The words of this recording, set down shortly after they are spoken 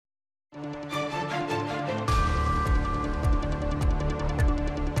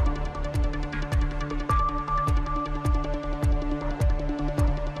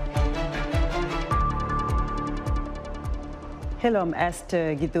Hello, I'm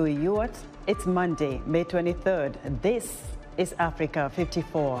Esther Gidui-Ewart. It's Monday, May 23rd. This is Africa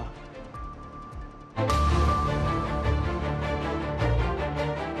 54.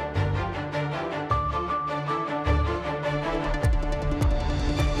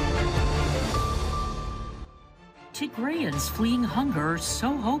 Tigrayans fleeing hunger are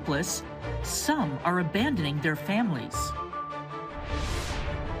so hopeless, some are abandoning their families.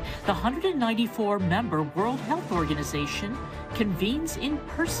 The 194-member World Health Organization convenes in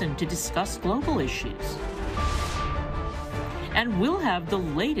person to discuss global issues. And we'll have the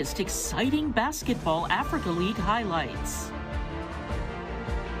latest exciting Basketball Africa League highlights.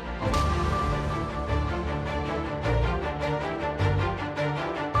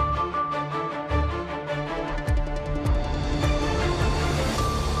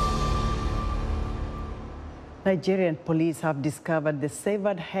 Nigerian police have discovered the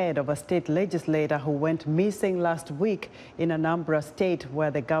severed head of a state legislator who went missing last week in Anambra State, where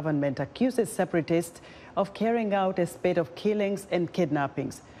the government accuses separatists of carrying out a spate of killings and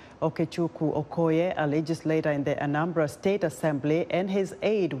kidnappings. Okechukwu Okoye, a legislator in the Anambra State Assembly, and his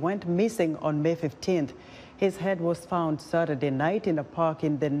aide went missing on May 15th. His head was found Saturday night in a park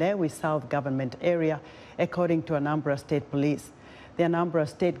in the Newi South government area, according to Anambra State Police. The Anambra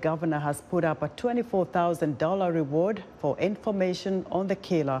State governor has put up a $24,000 reward for information on the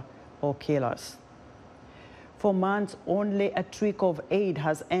killer or killers. For months, only a trickle of aid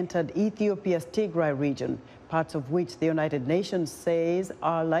has entered Ethiopia's Tigray region, parts of which the United Nations says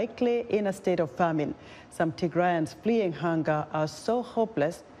are likely in a state of famine. Some Tigrayans fleeing hunger are so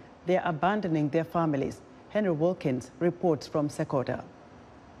hopeless they are abandoning their families. Henry Wilkins reports from Sekota.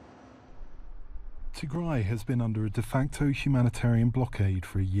 Tigray has been under a de facto humanitarian blockade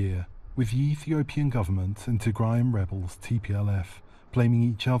for a year, with the Ethiopian government and Tigrayan rebels, TPLF, blaming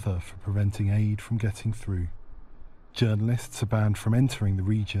each other for preventing aid from getting through. Journalists are banned from entering the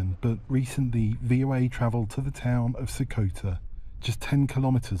region, but recently VOA travelled to the town of Sekota, just 10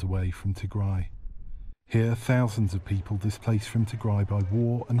 kilometres away from Tigray. Here, thousands of people displaced from Tigray by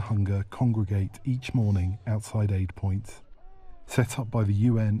war and hunger congregate each morning outside aid points, set up by the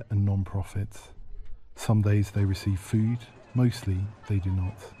UN and non-profits. Some days they receive food, mostly they do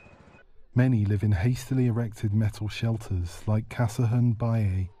not. Many live in hastily erected metal shelters, like Kasahun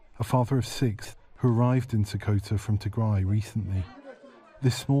Baye, a father of 6 who arrived in Sekota from Tigray recently.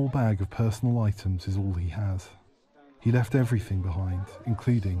 This small bag of personal items is all he has. He left everything behind,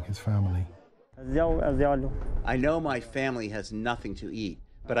 including his family. I know my family has nothing to eat,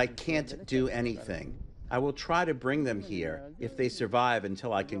 but I can't do anything. I will try to bring them here if they survive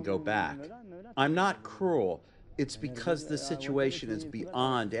until I can go back. I'm not cruel. It's because the situation is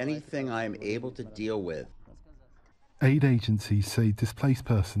beyond anything I am able to deal with. Aid agencies say displaced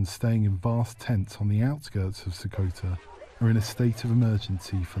persons staying in vast tents on the outskirts of Sekota are in a state of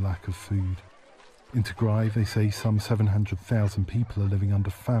emergency for lack of food. In Tigray, they say some 700,000 people are living under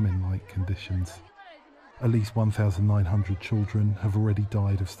famine-like conditions. At least 1,900 children have already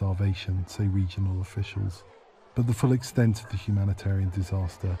died of starvation, say regional officials. But the full extent of the humanitarian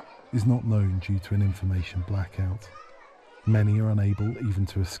disaster is not known due to an information blackout. Many are unable even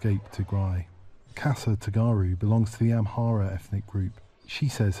to escape Tigray. Kasa Tagaru belongs to the Amhara ethnic group. She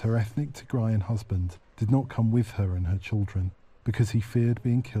says her ethnic Tigrayan husband did not come with her and her children because he feared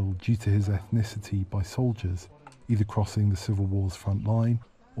being killed due to his ethnicity by soldiers, either crossing the civil war's front line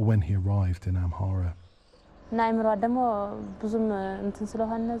or when he arrived in Amhara.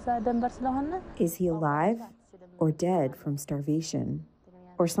 Is he alive or dead from starvation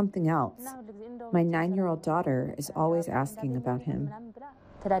or something else? My 9-year-old daughter is always asking about him.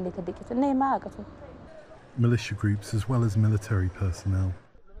 Militia groups as well as military personnel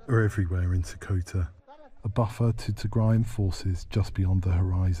are everywhere in Sekota, a buffer to Tigrayan forces just beyond the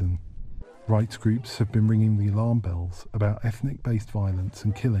horizon. Rights groups have been ringing the alarm bells about ethnic-based violence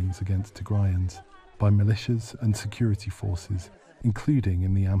and killings against Tigrayans by militias and security forces, including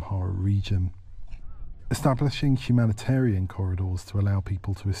in the Amhara region. Establishing humanitarian corridors to allow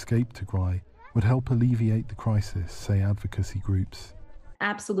people to escape Tigray would help alleviate the crisis, say advocacy groups.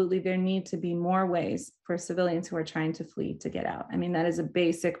 Absolutely, there need to be more ways for civilians who are trying to flee to get out. I mean, that is a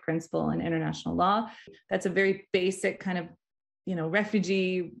basic principle in international law. That's a very basic kind of,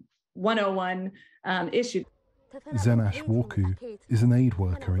 refugee 101 issue. Zenash Woku is an aid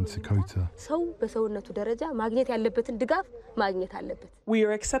worker in Sekota. We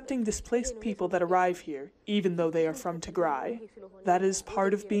are accepting displaced people that arrive here, even though they are from Tigray. That is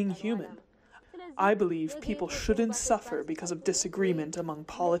part of being human. I believe people shouldn't suffer because of disagreement among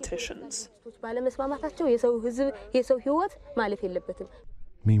politicians.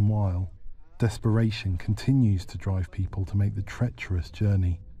 Meanwhile, Desperation continues to drive people to make the treacherous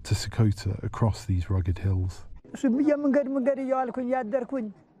journey to Sokoto across these rugged hills. The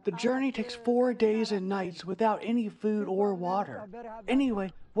journey takes 4 days and nights without any food or water.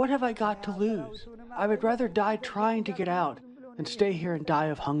 Anyway, what have I got to lose? I would rather die trying to get out than stay here and die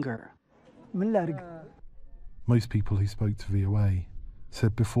of hunger. Most people who spoke to VOA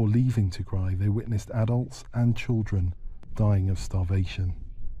said before leaving Tigray they witnessed adults and children dying of starvation.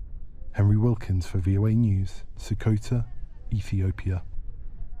 Henry Wilkins for VOA News, Sokoto, Ethiopia.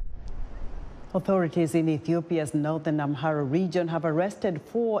 Authorities in Ethiopia's northern Amhara region have arrested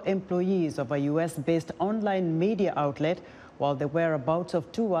 4 employees of a US-based online media outlet, while the whereabouts of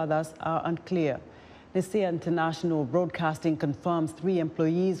 2 others are unclear. Nisia International Broadcasting confirms 3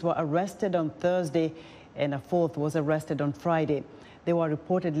 employees were arrested on Thursday and a 4th was arrested on Friday. They were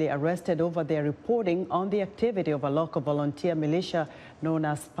reportedly arrested over their reporting on the activity of a local volunteer militia known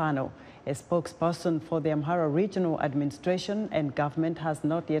as Spano. A spokesperson for the Amhara Regional Administration and government has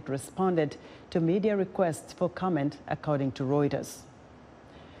not yet responded to media requests for comment, according to Reuters.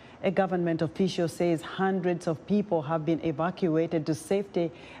 A government official says hundreds of people have been evacuated to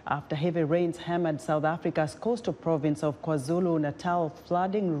safety after heavy rains hammered South Africa's coastal province of KwaZulu-Natal,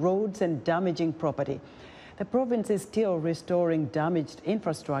 flooding roads and damaging property. The province is still restoring damaged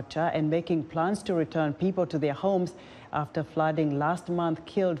infrastructure and making plans to return people to their homes after flooding last month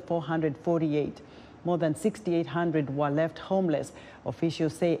killed 448. More than 6,800 were left homeless.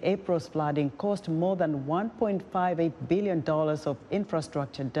 Officials say April's flooding caused more than $1.58 billion of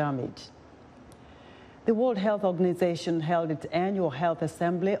infrastructure damage. The World Health Organization held its annual health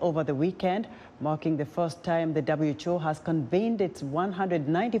assembly over the weekend, marking the first time the WHO has convened its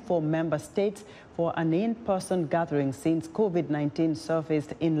 194 member states for an in-person gathering since COVID-19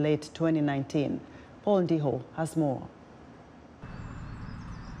 surfaced in late 2019. Paul Ndiho has more.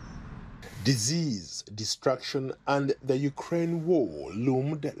 Disease, destruction, and the Ukraine war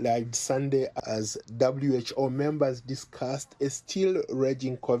loomed late Sunday as WHO members discussed a still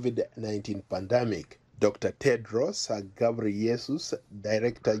raging COVID-19 pandemic. Dr. Tedros Ghebreyesus,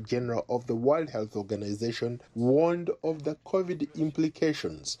 Director General of the World Health Organization, warned of the COVID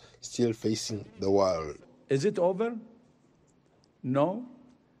implications still facing the world. Is it over? No,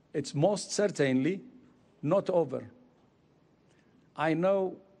 it's most certainly not over. I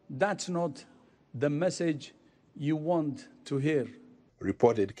know that's not the message you want to hear.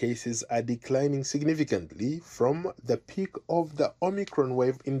 Reported cases are declining significantly from the peak of the Omicron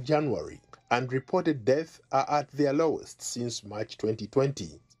wave in January, and reported deaths are at their lowest since March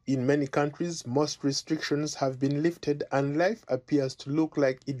 2020. In many countries, most restrictions have been lifted and life appears to look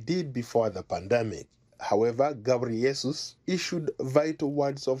like it did before the pandemic. However, Ghebreyesus issued vital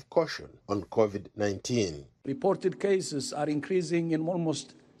words of caution on COVID-19. Reported cases are increasing in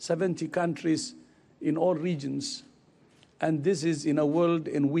almost 70 countries in all regions, and this is in a world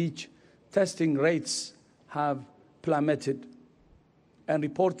in which testing rates have plummeted and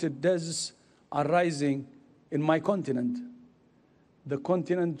reported deaths are rising in my continent, the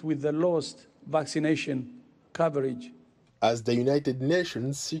continent with the lowest vaccination coverage. As the United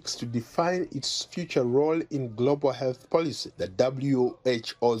Nations seeks to define its future role in global health policy, the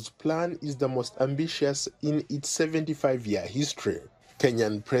WHO's plan is the most ambitious in its 75-year history.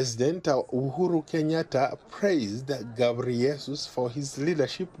 Kenyan President Uhuru Kenyatta praised Ghebreyesus for his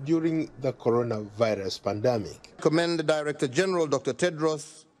leadership during the coronavirus pandemic. I commend the Director General, Dr.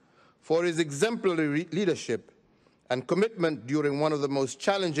 Tedros, for his exemplary leadership and commitment during one of the most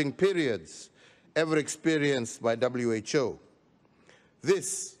challenging periods ever experienced by WHO.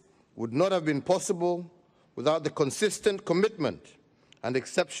 This would not have been possible without the consistent commitment and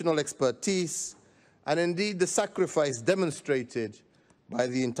exceptional expertise, and indeed the sacrifice demonstrated by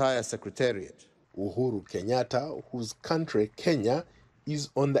the entire Secretariat. Uhuru Kenyatta, whose country, Kenya, is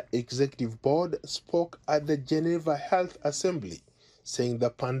on the executive board, spoke at the Geneva Health Assembly, saying the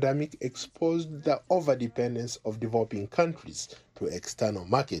pandemic exposed the overdependence of developing countries to external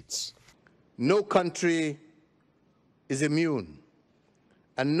markets. No country is immune,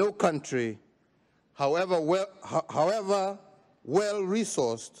 and no country, however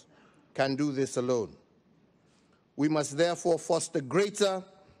well-resourced, can do this alone. We must therefore foster greater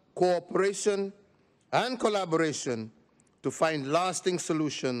cooperation and collaboration to find lasting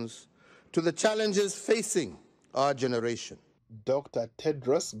solutions to the challenges facing our generation. Dr.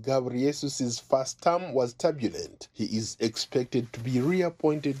 Tedros Ghebreyesus' first term was turbulent. He is expected to be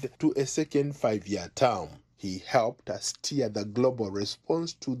reappointed to a second 5-year term. He helped steer the global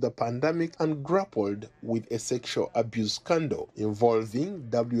response to the pandemic and grappled with a sexual abuse scandal involving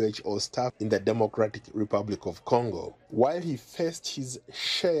WHO staff in the Democratic Republic of Congo. While he faced his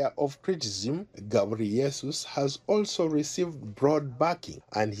share of criticism, Ghebreyesus has also received broad backing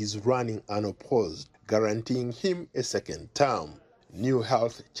and is running unopposed, guaranteeing him a second term. New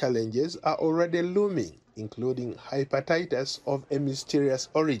health challenges are already looming, including hepatitis of a mysterious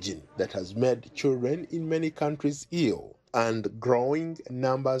origin that has made children in many countries ill, and growing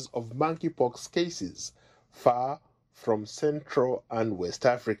numbers of monkeypox cases far from Central and West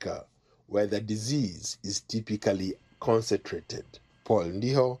Africa, where the disease is typically concentrated. Paul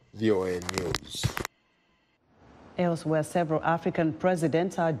Ndiho, VOA News. Elsewhere, several African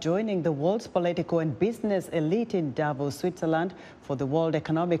presidents are joining the world's political and business elite in Davos, Switzerland, for the World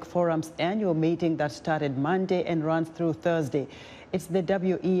Economic Forum's annual meeting that started Monday and runs through Thursday. It's the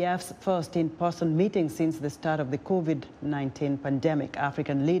WEF's first in-person meeting since the start of the COVID-19 pandemic.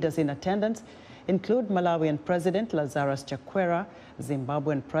 African leaders in attendance include Malawian President Lazarus Chakwera,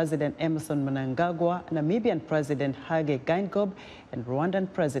 Zimbabwean President Emmerson Mnangagwa, Namibian President Hage Geingob, and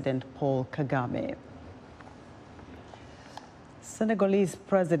Rwandan President Paul Kagame. Senegalese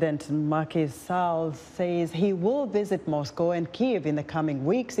President Macky Sall says he will visit Moscow and Kyiv in the coming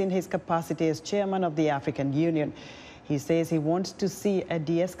weeks in his capacity as chairman of the African Union. He says he wants to see a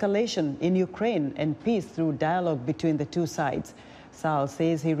de-escalation in Ukraine and peace through dialogue between the two sides. Sall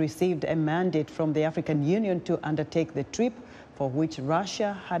says he received a mandate from the African Union to undertake the trip, for which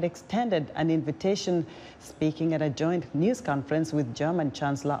Russia had extended an invitation. Speaking at a joint news conference with German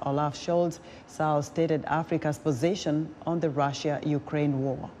Chancellor Olaf Scholz, Sall stated Africa's position on the Russia-Ukraine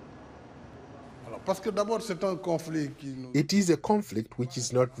war. It is a conflict which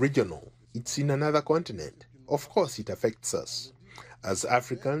is not regional. It's in another continent. Of course, it affects us. As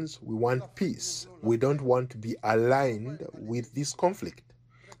Africans, we want peace. We don't want to be aligned with this conflict.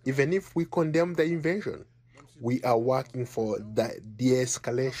 Even if we condemn the invasion, we are working for the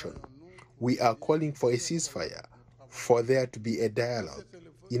de-escalation. We are calling for a ceasefire, for there to be a dialogue.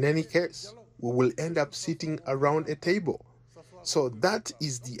 In any case, we will end up sitting around a table. So that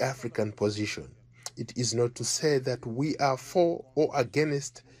is the African position. It is not to say that we are for or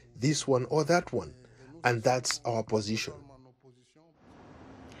against this one or that one. And that's our position.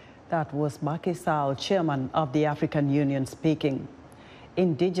 That was Macky Sall, chairman of the African Union, speaking.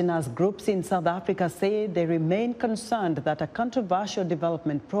 Indigenous groups in South Africa say they remain concerned that a controversial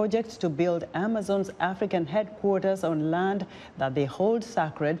development project to build Amazon's African headquarters on land that they hold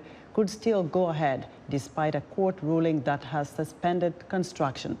sacred could still go ahead, despite a court ruling that has suspended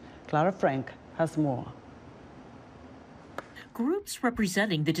construction. Clara Frank has more. Groups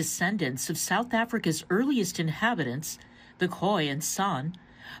representing the descendants of South Africa's earliest inhabitants, the Khoi and San,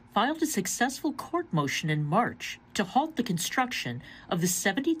 filed a successful court motion in March to halt the construction of the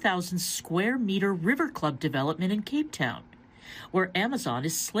 70,000 square meter River Club development in Cape Town, where Amazon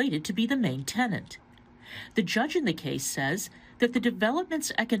is slated to be the main tenant. The judge in the case says that the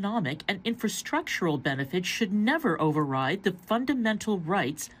development's economic and infrastructural benefits should never override the fundamental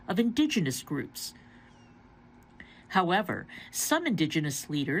rights of indigenous groups. However, some indigenous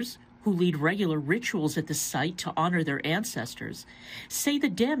leaders, who lead regular rituals at the site to honor their ancestors, say the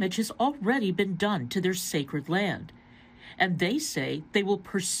damage has already been done to their sacred land. And they say they will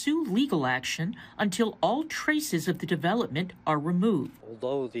pursue legal action until all traces of the development are removed.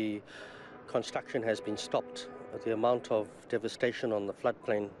 Although the construction has been stopped, the amount of devastation on the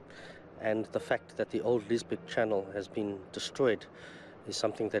floodplain and the fact that the old Lisbeth Channel has been destroyed is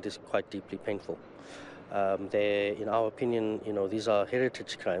something that is quite deeply painful. In our opinion, these are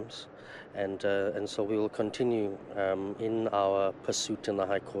heritage crimes, and so we will continue in our pursuit in the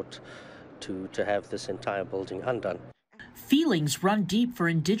High Court to have this entire building undone. Feelings run deep for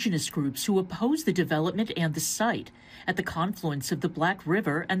indigenous groups who oppose the development and the site at the confluence of the Black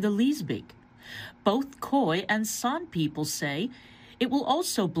River and the Liesbeek. Both Khoi and San people say it will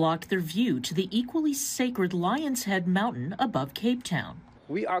also block their view to the equally sacred Lion's Head Mountain above Cape Town.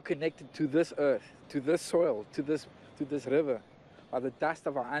 We are connected to this earth, to this soil, to this river, by the dust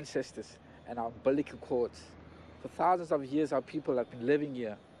of our ancestors and our umbilical cords. For thousands of years, our people have been living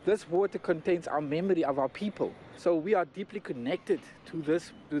here. This water contains our memory of our people. So we are deeply connected to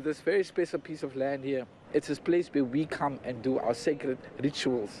this very special piece of land here. It's this place where we come and do our sacred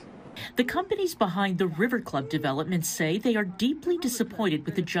rituals. The companies behind the River Club development say they are deeply disappointed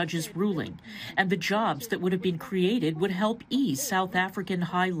with the judge's ruling, and the jobs that would have been created would help ease South African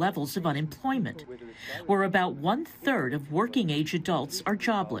high levels of unemployment, where about 1/3 of working-age adults are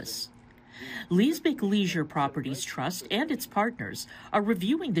jobless. Leesbeek Leisure Properties Trust and its partners are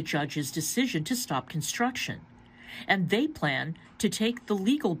reviewing the judge's decision to stop construction, and they plan to take the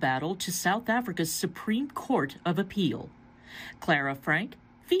legal battle to South Africa's Supreme Court of Appeal. Clara Frank,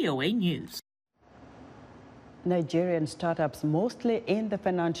 VOA News. Nigerian startups, mostly in the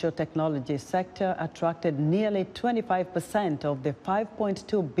financial technology sector, attracted nearly 25% of the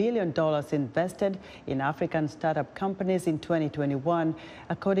 $5.2 billion invested in African startup companies in 2021,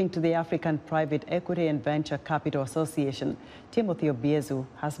 according to the African Private Equity and Venture Capital Association. Timothy Obiezu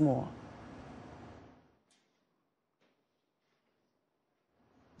has more.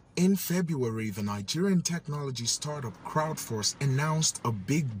 In February, the Nigerian technology startup Crowdforce announced a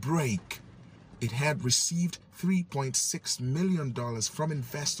big break. It had received $3.6 million from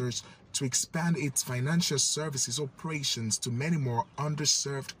investors to expand its financial services operations to many more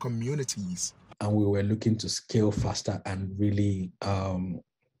underserved communities. And we were looking to scale faster and really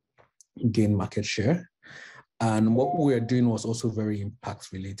gain market share. And what we were doing was also very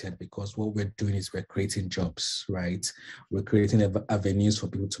impact related, because what we're doing is we're creating jobs, right? We're creating avenues for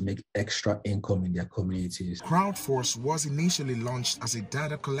people to make extra income in their communities. Crowdforce was initially launched as a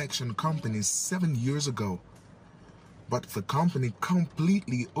data collection company 7 years ago. But the company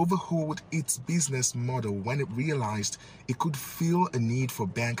completely overhauled its business model when it realized it could fill a need for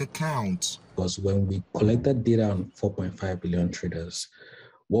bank accounts. Because when we collected data on 4.5 billion traders,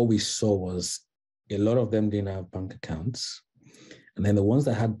 what we saw was a lot of them didn't have bank accounts. And then the ones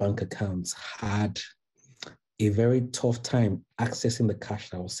that had bank accounts had a very tough time accessing the cash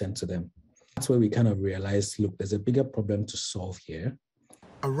that was sent to them. That's where we kind of realized, look, there's a bigger problem to solve here.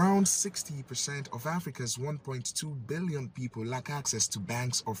 Around 60% of Africa's 1.2 billion people lack access to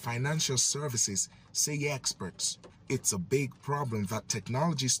banks or financial services, say experts. It's a big problem that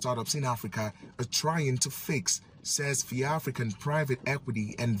technology startups in Africa are trying to fix, says the African Private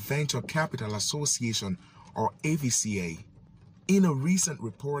Equity and Venture Capital Association, or AVCA. In a recent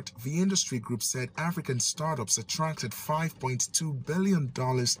report, the industry group said African startups attracted $5.2 billion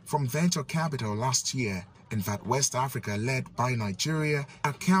from venture capital last year, and that West Africa, led by Nigeria,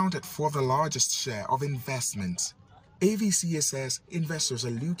 accounted for the largest share of investments. AVCA says investors are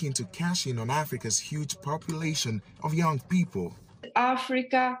looking to cash in on Africa's huge population of young people.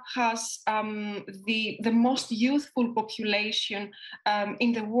 Africa has the most youthful population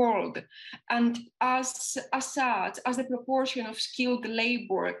in the world, and as such, as the proportion of skilled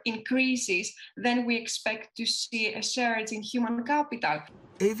labor increases, then we expect to see a surge in human capital.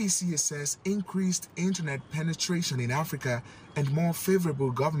 AVCA says increased internet penetration in Africa and more favorable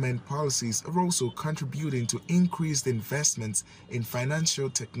government policies are also contributing to increased investments in financial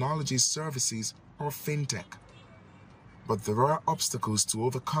technology services, or fintech. But there are obstacles to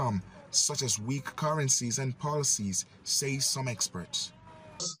overcome, such as weak currencies and policies, say some experts.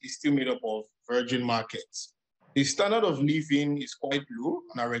 It's still made up of virgin markets. The standard of living is quite low,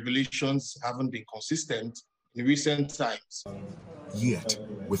 and our regulations haven't been consistent in recent times. Yet,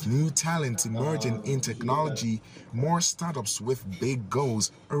 with new talent emerging in technology, more startups with big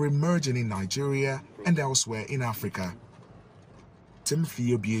goals are emerging in Nigeria and elsewhere in Africa.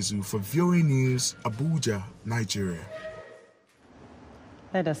 Timothy Obiezu for VOA News, Abuja, Nigeria.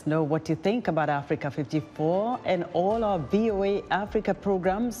 Let us know what you think about Africa 54 and all our VOA Africa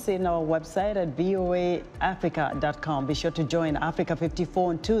programs in our website at voaafrica.com. Be sure to join Africa 54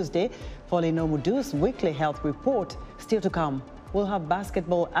 on Tuesday for Lino Mudu's weekly health report. Still to come, we'll have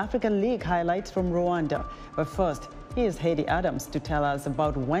Basketball African League highlights from Rwanda. But first, here's Heidi Adams to tell us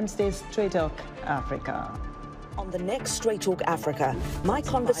about Wednesday's Straight Talk Africa. On the next Straight Talk Africa, my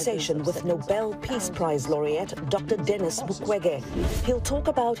conversation with Nobel Peace Prize laureate Dr. Denis Mukwege. He'll talk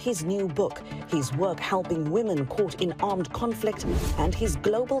about his new book, his work helping women caught in armed conflict, and his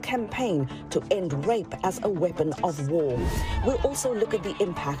global campaign to end rape as a weapon of war. We'll also look at the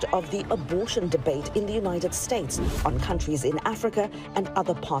impact of the abortion debate in the United States on countries in Africa and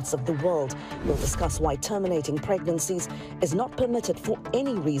other parts of the world. We'll discuss why terminating pregnancies is not permitted for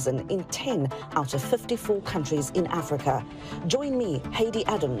any reason in 10 out of 54 countries in Africa. Join me, Heidi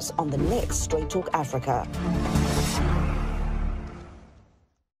Adams, on the next Straight Talk Africa.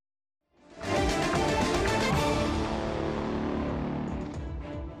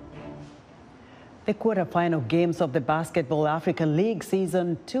 The quarterfinal games of the Basketball African League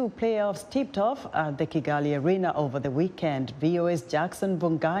Season 2 playoffs tipped off at the Kigali Arena over the weekend. VOA's Jackson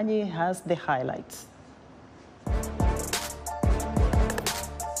Bunganyi has the highlights.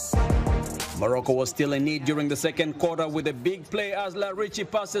 Morocco was still in need during the second quarter with a big play as La Richie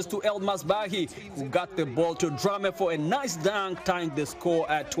passes to El Masbahi, who got the ball to Drame for a nice dunk, tying the score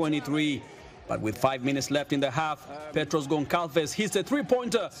at 23. But with 5 minutes left in the half, Petros Goncalves hits a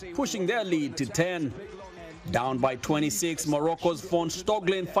three-pointer, pushing their lead to 10. Down by 26, Morocco's von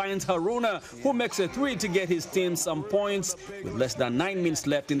Stoglin finds Haruna, who makes a three to get his team some points with less than 9 minutes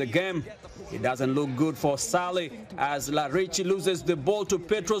left in the game. It doesn't look good for Saleh as Larici loses the ball to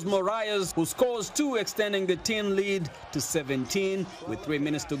Petros Moraes, who scores two, extending the team lead to 17 with 3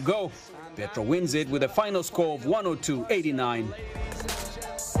 minutes to go. Petro wins it with a final score of 102-89.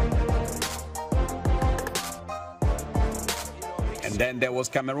 And then there was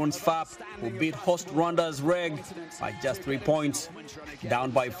Cameroon's FAP, who beat host Rwanda's Reg by just 3 points.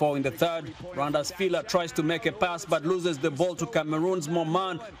 Down by 4 in the third, Rwanda's Fila tries to make a pass but loses the ball to Cameroon's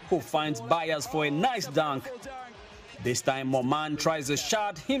Moman, who finds Bias for a nice dunk. This time Moman tries a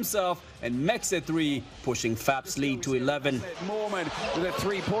shot himself and makes a three, pushing FAP's lead to 11. Mormon with a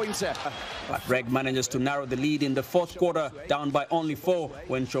three-pointer. But Reg manages to narrow the lead in the fourth quarter, down by only 4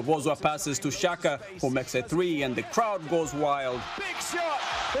 when Chobozwa passes to Shaka, who makes a three, and the crowd goes wild. Big shot!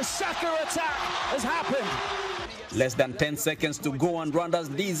 The Shaka attack has happened. Less than 10 seconds to go, and Rwanda's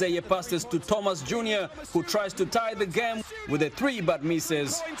Dizeye passes to Thomas Jr., who tries to tie the game with a three but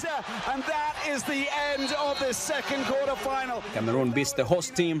misses. And that is the end of the second quarter final. Cameroon beats the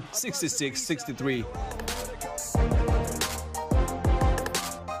host team 66-63.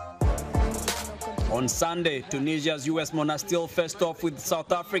 On Sunday, Tunisia's US Monastir faced off with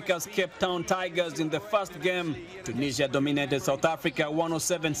South Africa's Cape Town Tigers in the first game. Tunisia dominated South Africa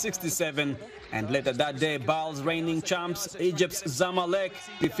 107-67. And later that day, BAL's reigning champs, Egypt's Zamalek,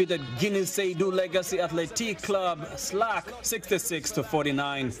 defeated Guinea's Seydou Legacy Athletic Club, SLAC,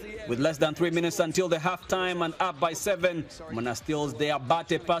 66-49. With less than 3 minutes until the halftime and up by 7, Monastir's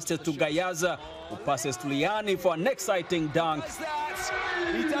Diabate passes to Gayaza, who passes to Liani for an exciting dunk.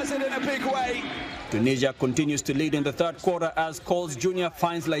 He does it in a big way. Tunisia continues to lead in the third quarter as Coles Jr.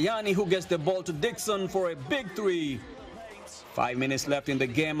 finds Liani, who gets the ball to Dixon for a big three. 5 minutes left in the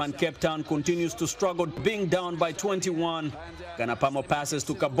game and Cape Town continues to struggle, being down by 21. Ganapamo passes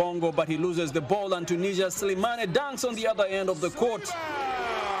to Kabongo, but he loses the ball and Tunisia's Slimane dunks on the other end of the court.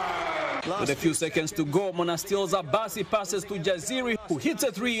 With a few seconds to go, Monastir's Abasi passes to Jaziri, who hits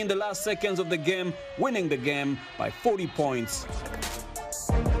a three in the last seconds of the game, winning the game by 40 points.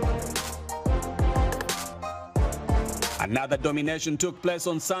 Another domination took place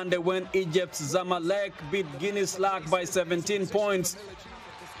on Sunday when Egypt's Zamalek beat Guinea's SLAC by 17 points.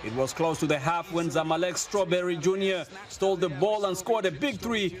 It was close to the half when Zamalek's Strawberry Jr. stole the ball and scored a big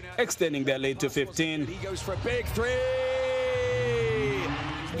three, extending their lead to 15. He goes for a big three.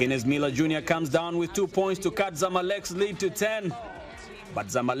 Guinea's Miller Jr. comes down with 2 points to cut Zamalek's lead to 10. But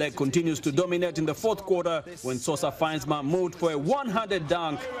Zamalek continues to dominate in the fourth quarter when Sosa finds Mahmoud for a one-handed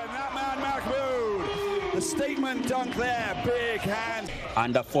dunk. The statement dunk there, big hand.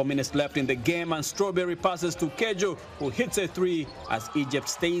 Under 4 minutes left in the game and Strawberry passes to Kejo, who hits a three as Egypt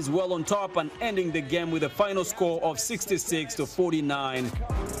stays well on top and ending the game with a final score of 66-49.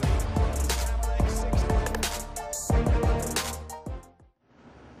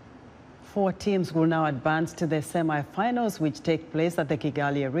 Four teams will now advance to the semi-finals, which take place at the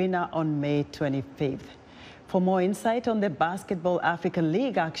Kigali Arena on May 25th. For more insight on the Basketball African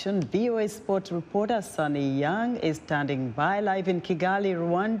League action, VOA Sports reporter Sonny Young is standing by live in Kigali,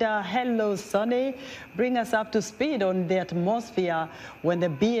 Rwanda. Hello, Sonny. Bring us up to speed on the atmosphere when the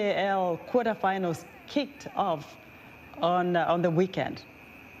BAL quarterfinals kicked off on the weekend.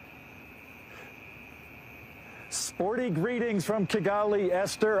 Sporty greetings from Kigali,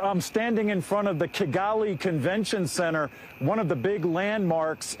 Esther. I'm standing in front of the Kigali Convention Center, one of the big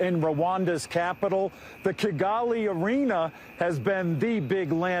landmarks in Rwanda's capital. The Kigali Arena has been the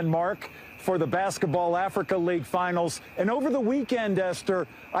big landmark for the Basketball Africa League finals. And over the weekend, Esther,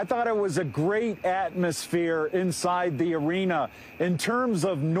 I thought it was a great atmosphere inside the arena. In terms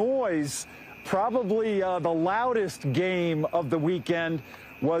of noise, probably the loudest game of the weekend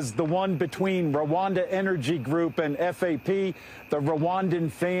was the one between Rwanda Energy Group and FAP. The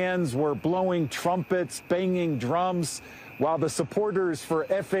Rwandan fans were blowing trumpets, banging drums, while the supporters for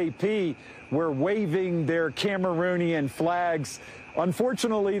FAP were waving their Cameroonian flags.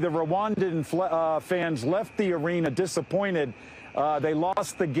 Unfortunately, the Rwandan fans left the arena disappointed. They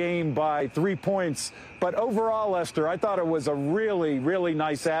lost the game by 3 points. But overall, Esther, I thought it was a really, really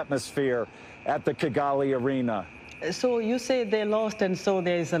nice atmosphere at the Kigali Arena. So you say they lost, and so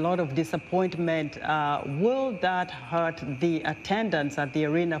there is a lot of disappointment. Will that hurt the attendance at the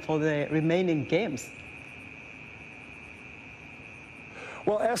arena for the remaining games?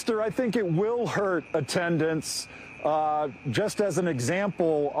 Well, Esther, I think it will hurt attendance. Just as an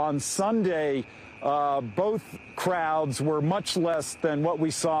example, on Sunday, both crowds were much less than what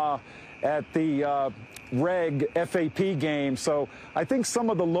we saw at the Reg FAP game. So I think some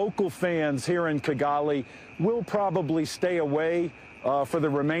of the local fans here in Kigali will probably stay away for the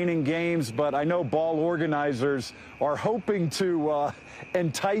remaining games, but I know BAL organizers are hoping to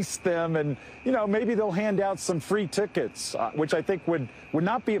entice them, and maybe they'll hand out some free tickets, which I think would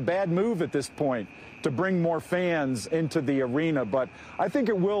not be a bad move at this point to bring more fans into the arena. But I think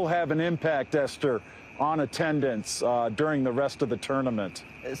it will have an impact, Esther, on attendance during the rest of the tournament.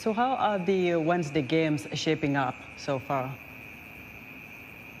 So how are the Wednesday games shaping up so far?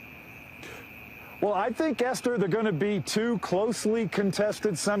 Well, I think, Esther, they're going to be two closely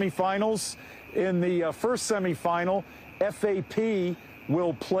contested semifinals. In the first semifinal, FAP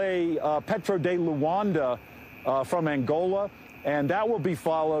will play Petro de Luanda from Angola, and that will be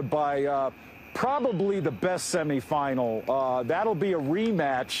followed by probably the best semifinal. That'll be a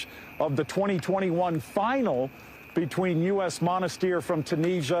rematch of the 2021 final between U.S. Monastir from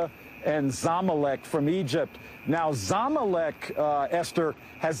Tunisia and Zamalek from Egypt. Now, Zamalek, Esther,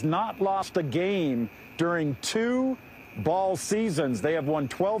 has not lost a game during 2 BAL seasons. They have won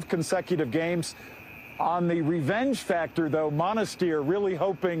 12 consecutive games. On the revenge factor, though, Monastir really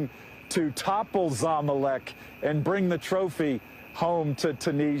hoping to topple Zamalek and bring the trophy home to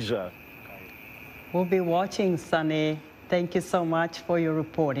Tunisia. We'll be watching, Sunny. Thank you so much for your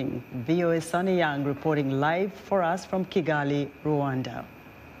reporting. VOA Sunny Young reporting live for us from Kigali, Rwanda.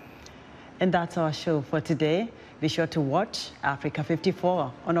 And that's our show for today. Be sure to watch Africa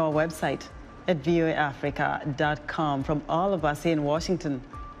 54 on our website at voaafrica.com. From all of us here in Washington,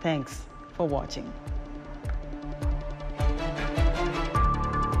 thanks for watching.